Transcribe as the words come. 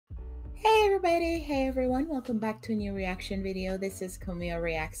Hey everybody, hey everyone, welcome back to a new reaction video. This is Camille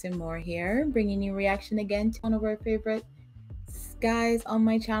Reacts and More here, bringing you reaction again to one of our favorite guys on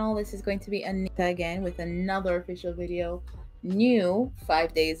my channel. This is going to be Anitta again with another official video, new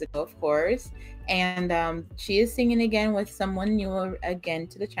 5 days ago, of course. And she is singing again with someone new again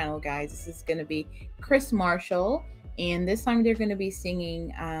to the channel, guys. This is going to be Chris Marshall, and this time they're going to be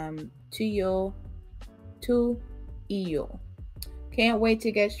singing To Iyo. Can't wait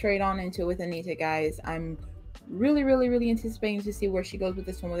to get straight on into it with Anitta, guys. I'm really anticipating to see where she goes with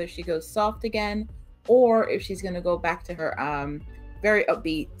this one, whether she goes soft again or if she's going to go back to her very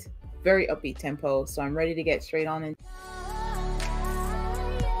upbeat tempo. So I'm ready to get straight on into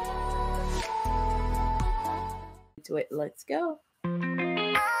it. Let's go.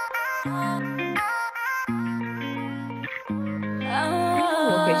 Okay,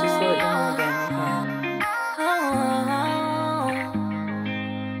 she slowed it down again.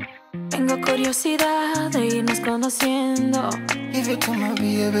 Tengo curiosidad de irnos conociendo. If you come and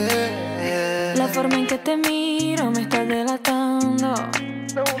be a bit, La forma en que te miro me está delatando.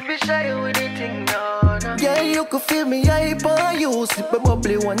 don't be shy with anything, no. Yeah, you could feel me hype on you. Sip a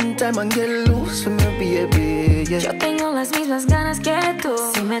bubbly one time and get loose with me, baby. Yeah. Yo tengo las mismas ganas que tú.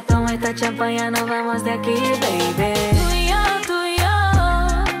 Si me tomo esta champaña nos vamos de aquí, baby. Tú y yo,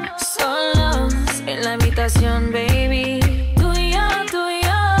 solos en la habitación, baby. Tú y yo,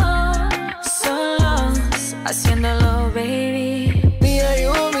 solos haciéndolo, baby. Me and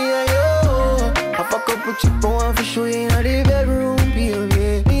you. Have a couple chip on for show you in the bedroom,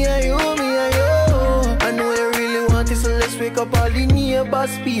 baby. Me and you. I know you really want it, so let's wake up all the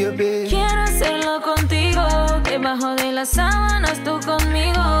neighbors, baby. Quiero hacerlo contigo, debajo de las sábanas tú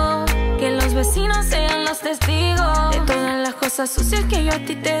conmigo. Que los vecinos sean los testigos de todas las cosas sucias que yo a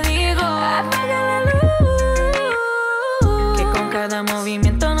ti te digo. Apaga la luz, que con cada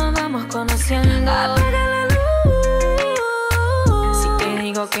movimiento nos vamos conociendo. Apaga la luz, si te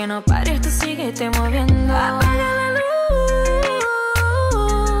digo que no pares tú síguete moviendo. Apaga la luz,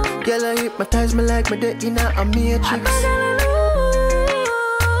 Girl, I hypnotize me like me dead in a matrix. apaga la luz.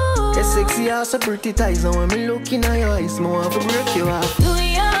 Your sexy ass, a pretty ties. And when me look in your eyes, me want to break you off. Tú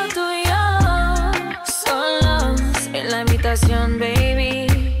y yo, solos en la habitación, baby.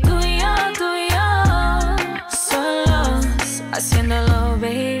 Tú y yo, solos haciéndolo,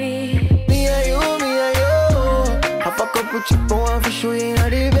 baby. Me and you. Have a couple chip on for show you in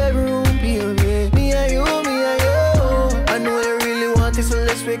the bedroom, baby. Me and you. I know you really want it, so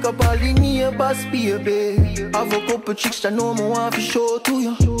let's wake up all the neighbors, baby. Have a couple chicks that know me want to show to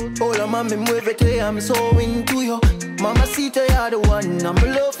you. Hola mami, muévete, I'm so into you. Mamacita, you're the one, I'm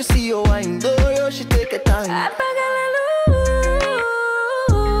in love to see you wine. Girl, you should take your time. Apaga la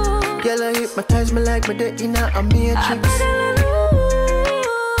luz, Girl, I hypnotize me like me dead in a matrix. apaga la luz.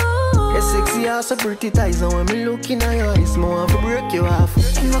 Your sexy ass, a pretty ties. And when me look in your eyes, me want to break you off.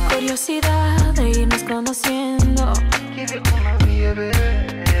 Tengo curiosidad de irnos conociendo. Give you all my baby.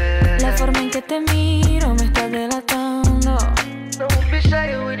 La forma en que te miro me está delatando. Don't be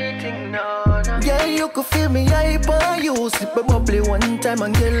shy with anything, no. Yeah, you could feel me hype on you. Sip a bubbly one time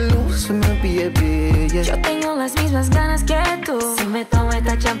and get loose with me, baby. Yeah. Yo tengo las mismas ganas que tú. Si me tomo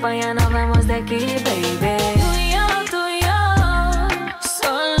esta champaña nos vamos de aquí, baby. Tú y yo,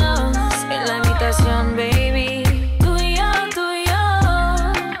 solos en la habitación, baby. Tú y yo,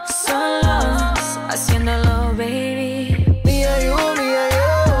 solos haciéndolo, baby. Me and you.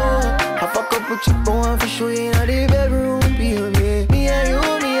 Have a couple chip on for show you in the bedroom, baby. Me and you.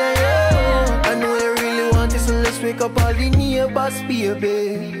 I know you really want it, so let's wake up all the neighbors,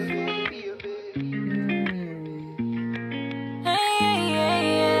 baby. Hey.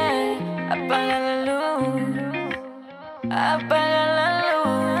 Apaga la luz, apaga la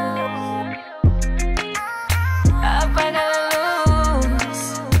luz, apaga la luz.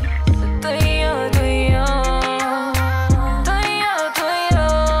 Tú y yo,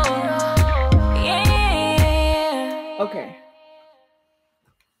 yeah. Okay.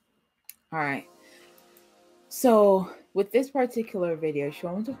 All right. So with this particular video, she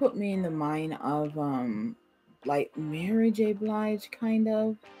wanted to put me in the mind of like Mary J. Blige kind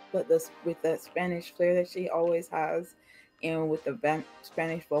of, but with that Spanish flair that she always has, and with the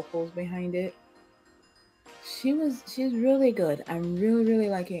Spanish vocals behind it. She's really good. I'm really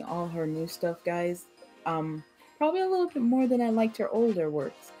liking all her new stuff, guys. Probably a little bit more than I liked her older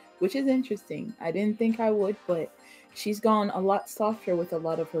works, which is interesting. I didn't think I would, but she's gone a lot softer with a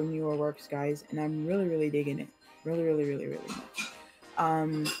lot of her newer works, guys, and I'm really digging it. Really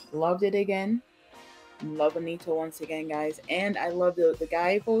much. Loved it again. Love Anitta once again, guys, and I love the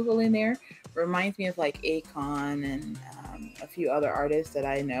guy vocal in there. Reminds me of like Akon and a few other artists that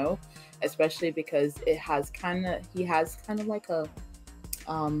I know, especially because he has kind of like a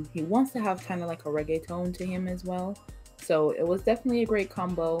he wants to have kind of like a reggae tone to him as well. So it was definitely a great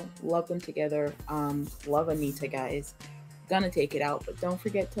combo. Love them together. Love Anitta, guys. Gonna take it out, but don't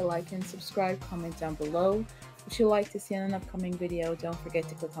forget to like and subscribe. Comment down below what you'd like to see in an upcoming video. Don't forget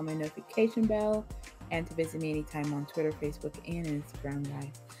to click on my notification bell and to visit me anytime on Twitter, Facebook, and Instagram,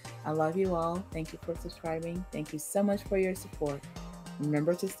 guys. I love you all. Thank you for subscribing. Thank you so much for your support.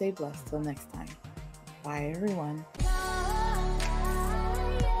 Remember to stay blessed. Till next time. Bye, everyone.